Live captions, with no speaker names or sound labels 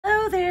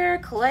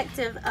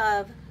collective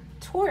of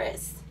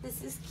Taurus.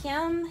 This is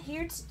Kim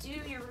here to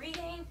do your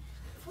reading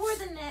for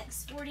the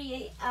next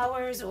 48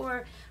 hours,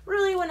 or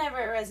really whenever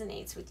it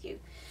resonates with you.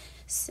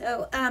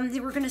 So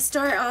we're going to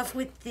start off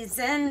with the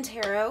Zen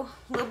Tarot,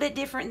 a little bit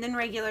different than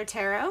regular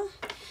tarot.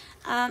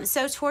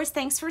 So Taurus,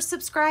 thanks for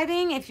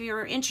subscribing. If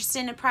you're interested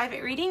in a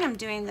private reading, I'm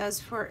doing those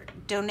for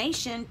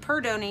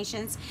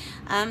donations.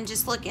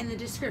 Just look in the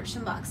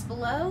description box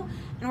below.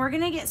 And we're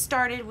going to get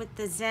started with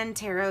the Zen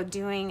Tarot,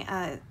 doing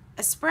a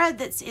spread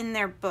that's in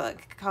their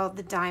book called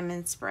the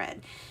Diamond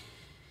Spread.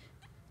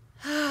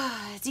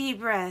 Deep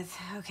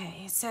breath.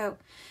 Okay, so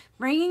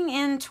bringing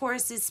in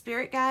Taurus's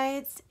spirit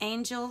guides,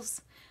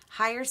 angels,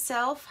 higher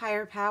self,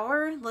 higher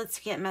power. Let's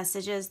get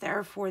messages that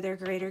are for their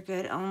greater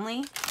good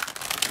only.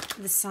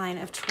 The sign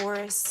of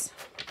Taurus.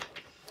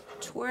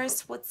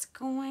 Taurus, what's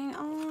going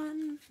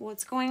on?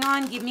 What's going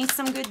on? Give me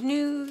some good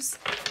news.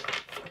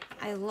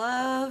 I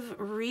love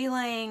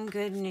relaying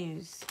good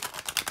news.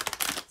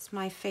 It's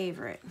my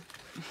favorite.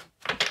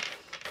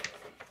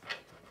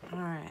 All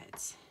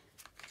right.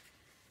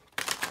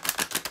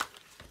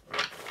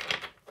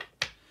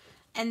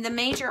 And the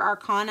major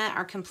arcana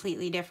are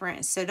completely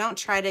different, so don't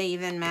try to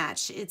even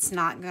match. It's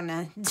not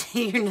gonna,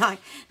 you're not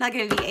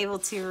gonna be able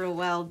to real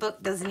well.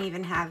 Book doesn't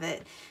even have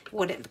it,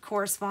 what it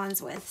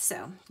corresponds with.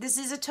 So this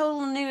is a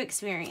total new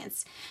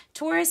experience.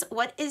 Taurus,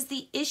 what is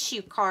the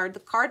issue card? The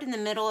card in the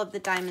middle of the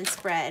diamond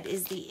spread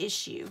is the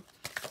issue.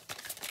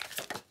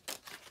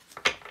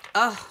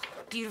 Oh,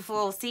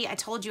 beautiful. See, I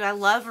told you I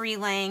love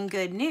relaying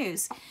good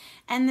news.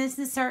 And this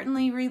is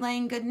certainly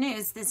relaying good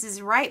news. This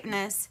is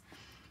ripeness.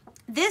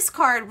 This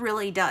card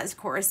really does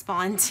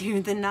correspond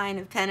to the Nine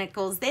of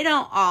Pentacles. They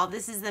don't all.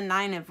 This is the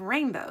Nine of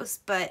Rainbows,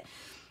 but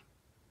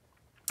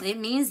it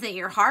means that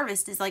your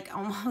harvest is like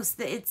almost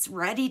that it's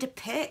ready to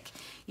pick.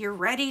 You're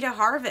ready to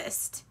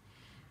harvest.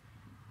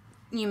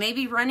 You may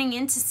be running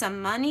into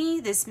some money.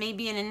 This may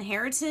be an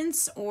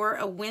inheritance or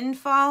a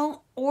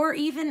windfall or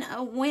even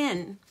a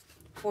win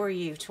for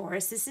you,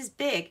 Taurus. This is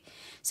big.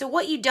 So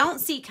what you don't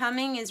see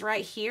coming is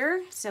right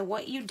here. So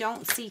what you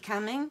don't see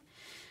coming,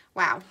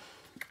 wow.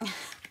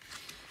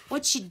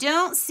 What you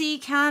don't see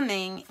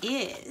coming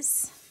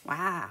is,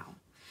 wow,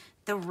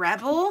 the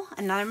Rebel,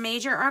 another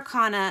major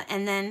arcana,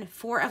 and then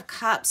Four of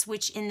Cups,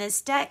 which in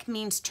this deck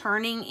means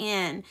turning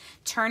in,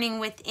 turning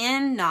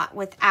within, not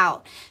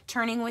without,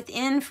 turning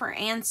within for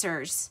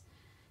answers,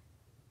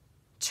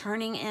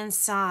 turning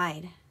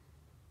inside,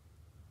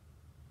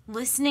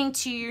 listening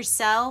to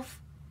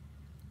yourself,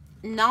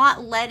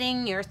 not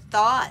letting your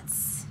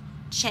thoughts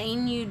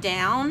chain you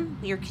down,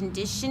 your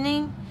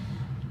conditioning,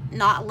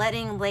 not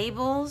letting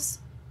labels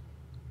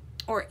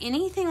or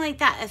anything like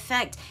that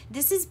affect.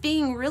 This is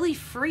being really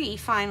free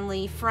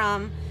finally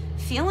from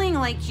feeling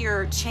like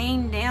you're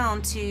chained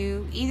down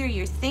to either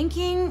your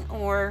thinking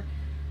or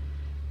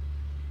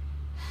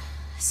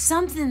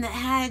something that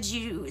had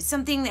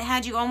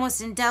you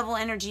almost in double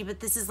energy, but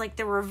this is like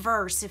the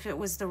reverse. If it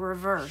was the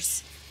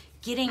reverse,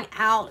 getting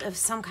out of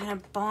some kind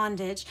of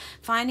bondage,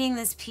 finding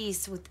this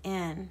peace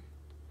within,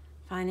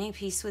 finding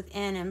peace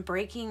within and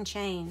breaking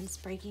chains,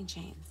 breaking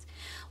chains.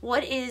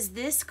 What is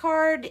this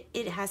card?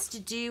 It has to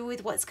do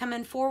with what's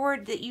coming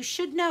forward that you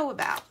should know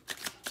about.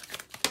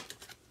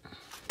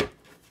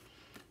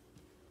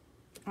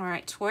 All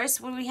right,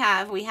 Taurus, what do we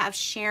have? We have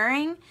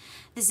sharing.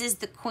 This is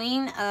the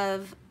Queen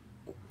of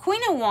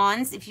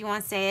Wands, if you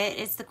want to say it.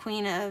 It's the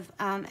Queen of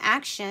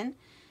action.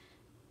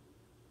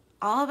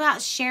 All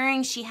about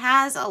sharing. She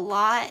has a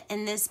lot,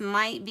 and this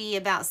might be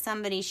about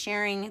somebody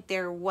sharing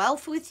their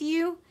wealth with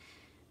you,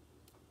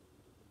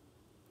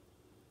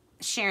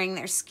 sharing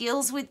their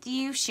skills with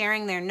you,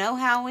 sharing their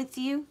know-how with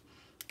you,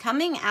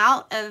 coming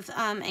out of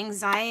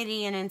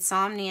anxiety and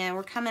insomnia.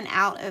 We're coming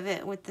out of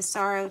it with the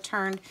sorrow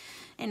turned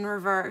in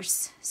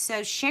reverse.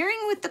 So sharing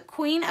with the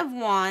Queen of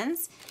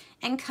Wands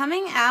and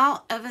coming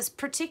out of a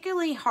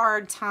particularly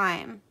hard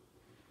time.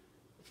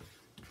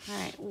 All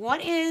right,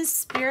 what is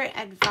spirit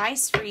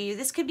advice for you?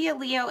 This could be a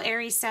Leo,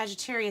 Aries,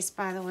 Sagittarius,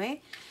 by the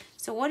way.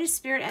 So what is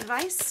spirit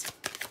advice?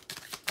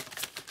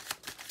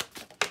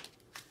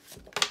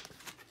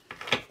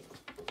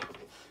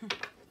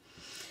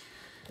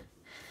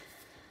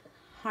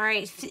 All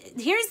right,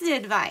 here's the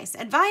advice.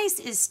 Advice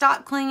is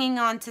stop clinging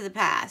on to the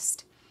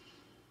past.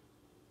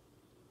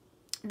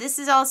 This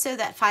is also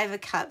that Five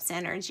of Cups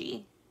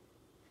energy.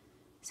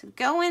 So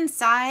go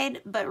inside,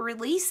 but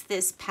release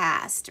this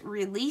past.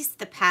 Release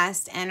the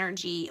past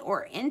energy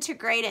or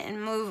integrate it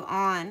and move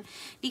on,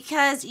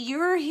 because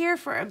you're here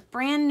for a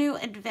brand new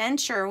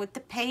adventure with the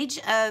Page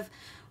of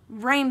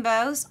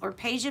Rainbows or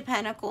Page of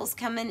Pentacles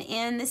coming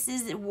in. This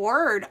is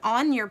word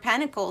on your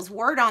pentacles,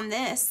 word on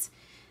this.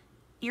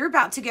 You're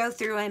about to go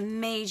through a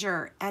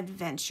major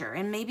adventure,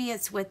 and maybe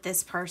it's with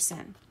this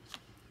person.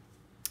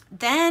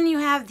 Then you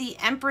have the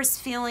Empress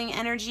feeling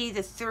energy,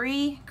 the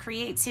 3,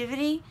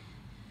 creativity.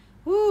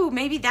 Ooh,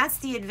 maybe that's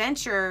the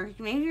adventure.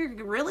 Maybe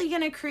you're really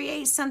going to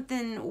create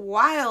something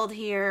wild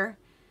here.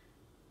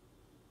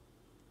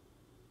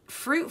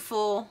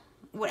 Fruitful.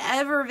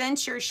 Whatever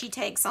venture she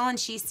takes on,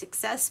 she's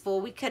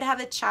successful. We could have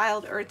a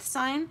child earth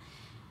sign.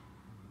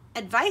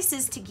 advice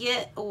is to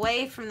get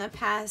away from the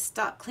past,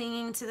 stop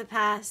clinging to the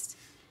past,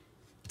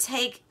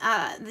 take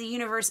the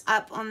universe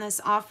up on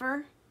this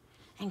offer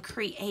and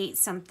create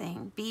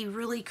something. Be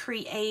really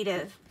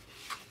creative.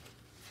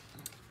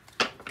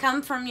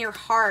 Come from your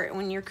heart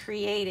when you're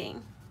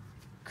creating.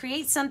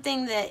 Create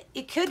something that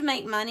it could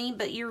make money,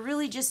 but you're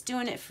really just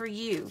doing it for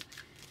you.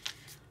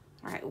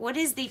 All right, what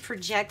is the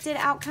projected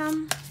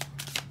outcome?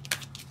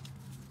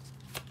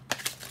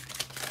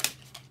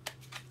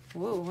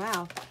 Whoa,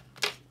 wow.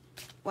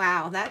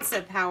 Wow, that's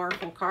a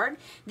powerful card.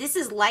 This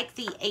is like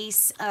the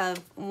Ace of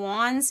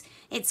Wands.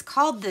 It's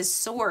called the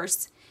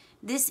Source.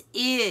 This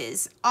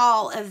is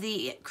all of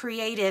the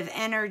creative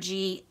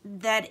energy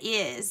that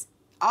is.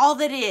 All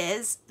that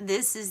is,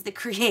 this is the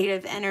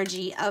creative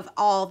energy of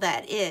all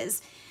that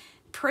is.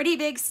 Pretty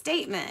big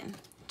statement,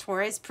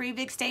 Taurus, pretty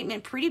big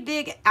statement, pretty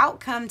big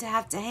outcome to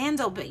have to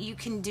handle, but you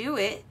can do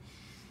it.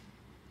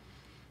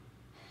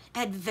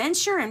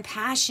 Adventure and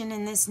passion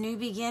in this new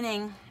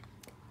beginning.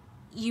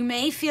 You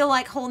may feel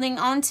like holding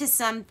on to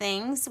some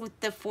things with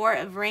the Four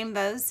of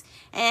Rainbows,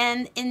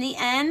 and in the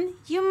end,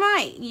 you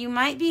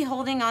might be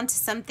holding on to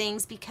some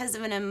things because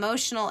of an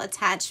emotional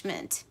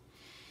attachment.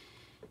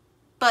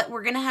 But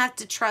we're going to have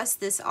to trust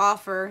this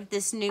offer,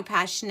 this new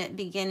passionate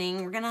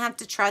beginning. We're going to have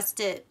to trust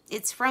it.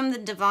 It's from the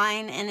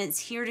divine, and it's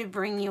here to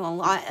bring you a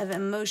lot of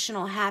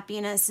emotional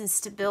happiness and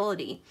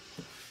stability.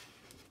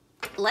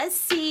 Let's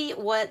see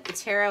what the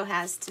tarot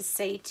has to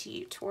say to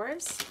you,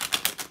 Taurus.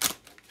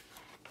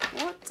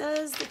 What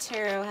does the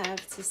tarot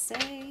have to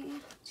say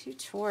to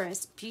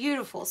Taurus?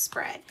 Beautiful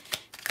spread.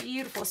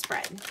 Beautiful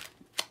spread.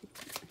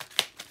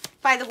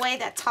 By the way,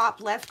 that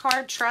top left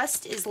card,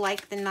 Trust, is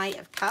like the Knight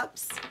of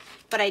Cups,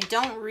 but I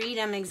don't read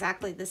them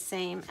exactly the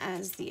same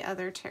as the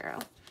other tarot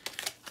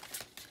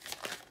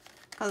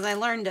because I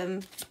learned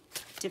them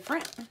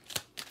different.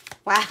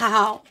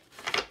 Wow.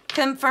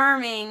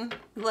 Confirming.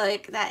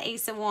 Look, that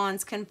Ace of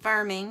Wands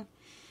confirming.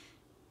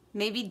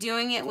 Maybe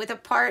doing it with a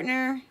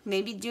partner.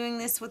 Maybe doing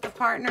this with a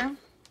partner.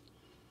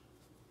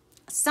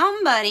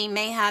 Somebody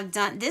may have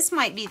done, this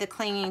might be the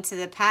clinging to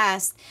the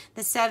past,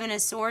 the Seven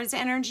of Swords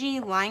energy,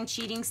 lying,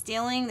 cheating,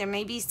 stealing. There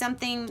may be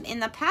something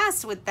in the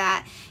past with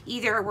that.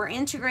 Either we're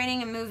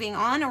integrating and moving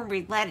on, or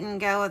we're letting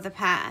go of the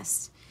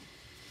past.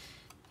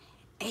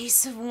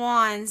 Ace of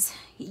Wands,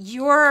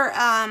 your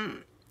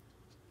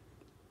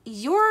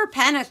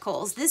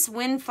pentacles, this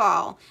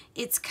windfall,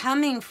 it's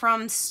coming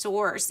from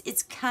source.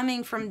 It's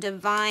coming from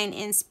divine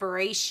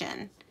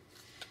inspiration.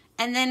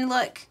 And then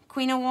look,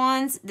 Queen of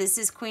Wands, this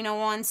is Queen of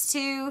Wands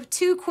too.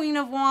 Two Queen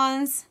of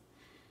Wands,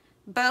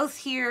 both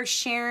here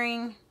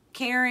sharing,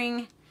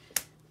 caring,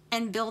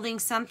 and building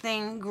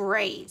something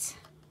great.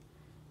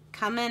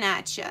 Coming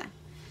at you.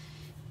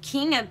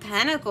 King of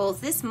Pentacles,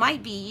 this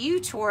might be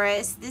you,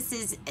 Taurus. This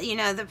is, you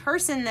know, the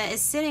person that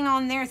is sitting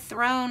on their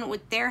throne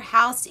with their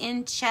house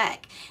in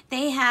check.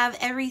 They have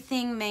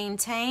everything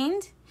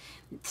maintained.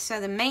 So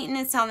the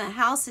maintenance on the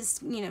house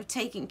is, you know,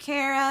 taken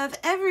care of.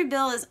 Every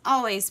bill is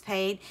always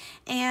paid.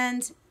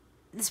 And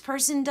this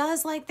person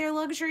does like their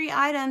luxury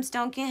items,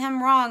 don't get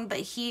him wrong, but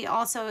he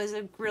also is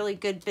a really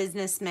good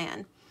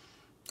businessman.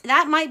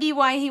 That might be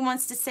why he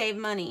wants to save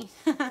money.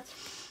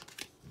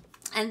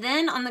 And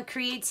then on the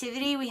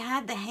creativity, we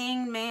had the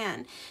Hanged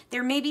Man.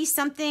 There may be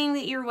something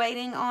that you're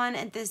waiting on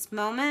at this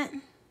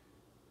moment.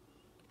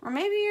 Or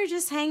maybe you're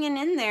just hanging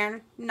in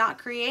there, not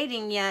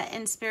creating yet.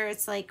 And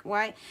Spirit's like,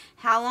 why?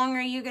 How long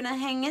are you going to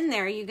hang in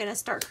there? Are you going to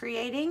start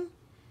creating?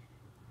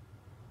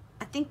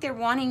 I think they're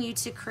wanting you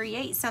to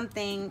create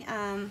something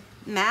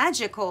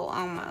magical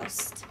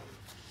almost.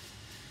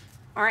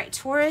 All right,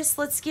 Taurus,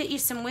 let's get you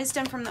some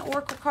wisdom from the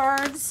Oracle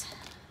cards.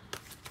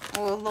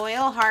 Oh,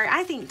 loyal heart.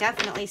 I think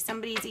definitely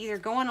somebody's either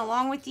going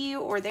along with you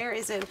or there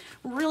is a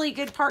really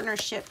good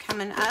partnership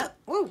coming up.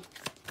 Woo.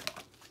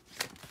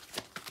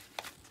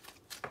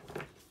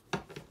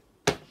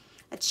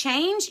 A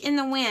change in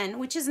the wind,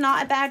 which is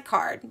not a bad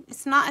card.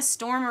 It's not a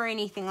storm or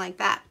anything like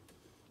that.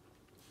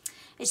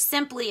 It's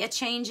simply a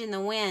change in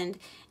the wind.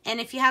 And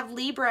if you have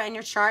Libra in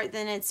your chart,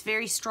 then it's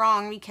very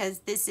strong because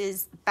this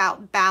is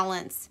about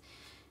balance.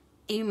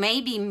 You may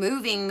be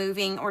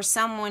moving, or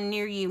someone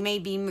near you may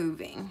be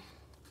moving.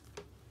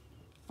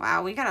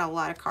 Wow, we got a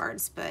lot of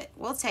cards, but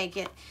we'll take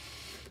it.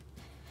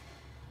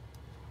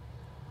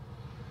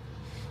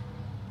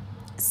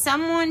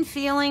 Someone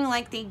feeling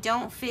like they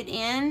don't fit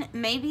in.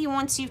 Maybe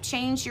once you've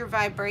changed your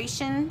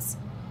vibrations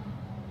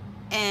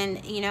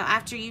and, you know,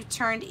 after you've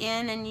turned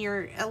in and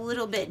you're a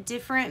little bit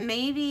different,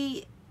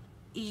 maybe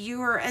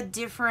you're a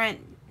different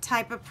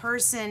type of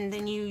person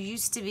than you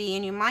used to be,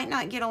 and you might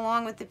not get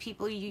along with the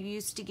people you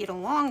used to get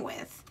along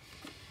with.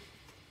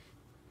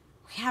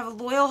 We have a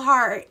loyal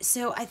heart,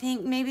 so I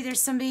think maybe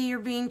there's somebody you're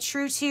being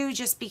true to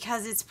just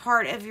because it's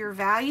part of your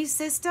value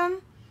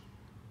system.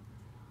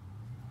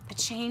 A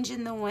change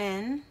in the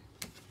wind.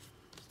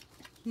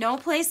 No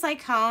place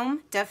like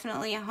home.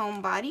 Definitely a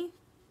homebody.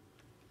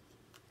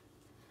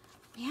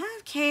 We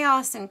have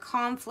chaos and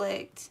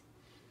conflict.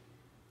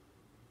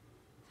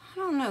 I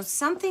don't know.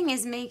 Something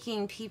is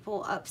making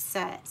people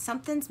upset.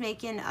 Something's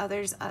making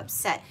others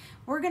upset.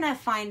 we're going to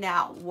find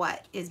out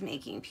what is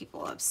making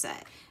people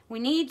upset. We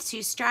need to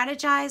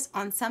strategize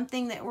on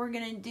something that we're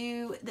going to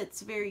do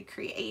that's very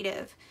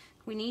creative.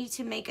 We need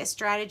to make a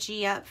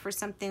strategy up for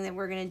something that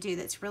we're going to do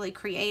that's really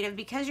creative,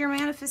 because your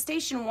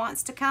manifestation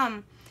wants to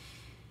come.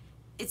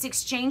 It's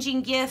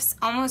exchanging gifts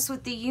almost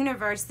with the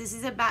universe. This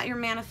is about your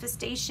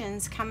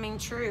manifestations coming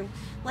true.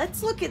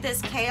 Let's look at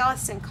this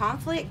chaos and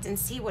conflict and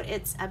see what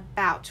it's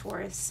about,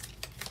 Taurus.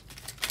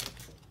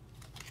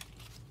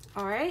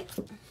 All right.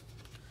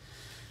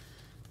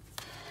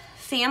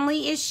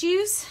 Family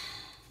issues,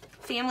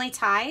 family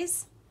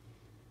ties,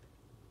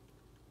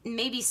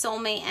 maybe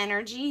soulmate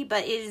energy,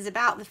 but it is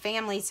about the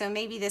family, so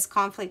maybe this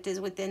conflict is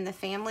within the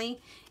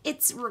family.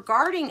 It's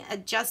regarding a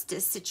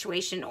justice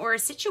situation, or a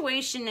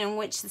situation in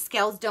which the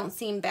scales don't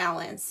seem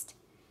balanced.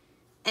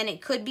 And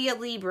it could be a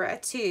Libra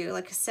too.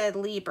 Like I said,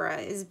 Libra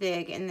is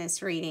big in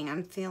this reading,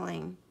 I'm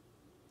feeling.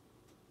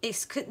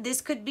 This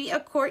could be a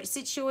court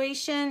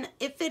situation.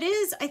 If it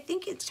is, I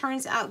think it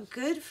turns out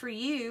good for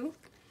you.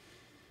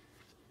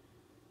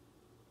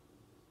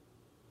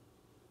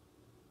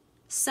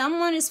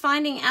 Someone is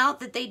finding out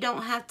that they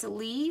don't have to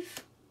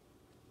leave.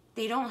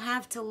 They don't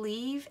have to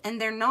leave, and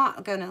they're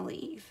not going to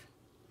leave.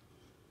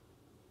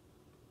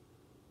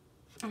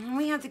 And then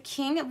we have the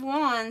King of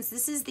Wands.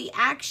 This is the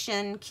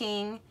action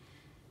king.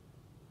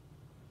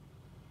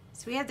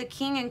 So we have the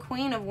King and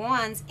Queen of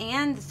Wands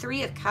and the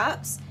Three of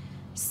Cups.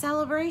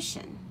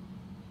 Celebration.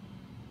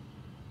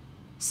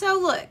 So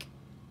look,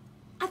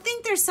 I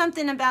think there's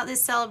something about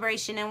this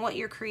celebration and what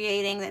you're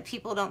creating that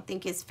people don't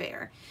think is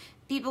fair.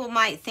 People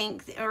might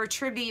think or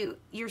attribute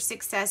your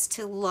success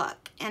to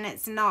luck, and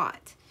it's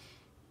not.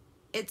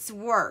 It's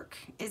work.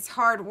 It's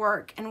hard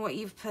work and what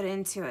you've put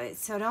into it.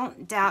 So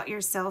don't doubt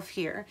yourself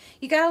here.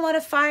 You got a lot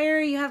of fire.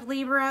 You have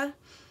Libra.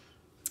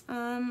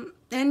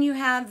 Then you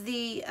have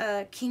the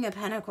King of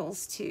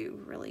Pentacles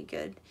too. Really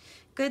good.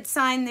 Good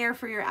sign there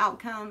for your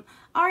outcome.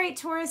 All right,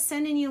 Taurus,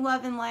 sending you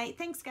love and light.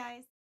 Thanks,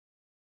 guys.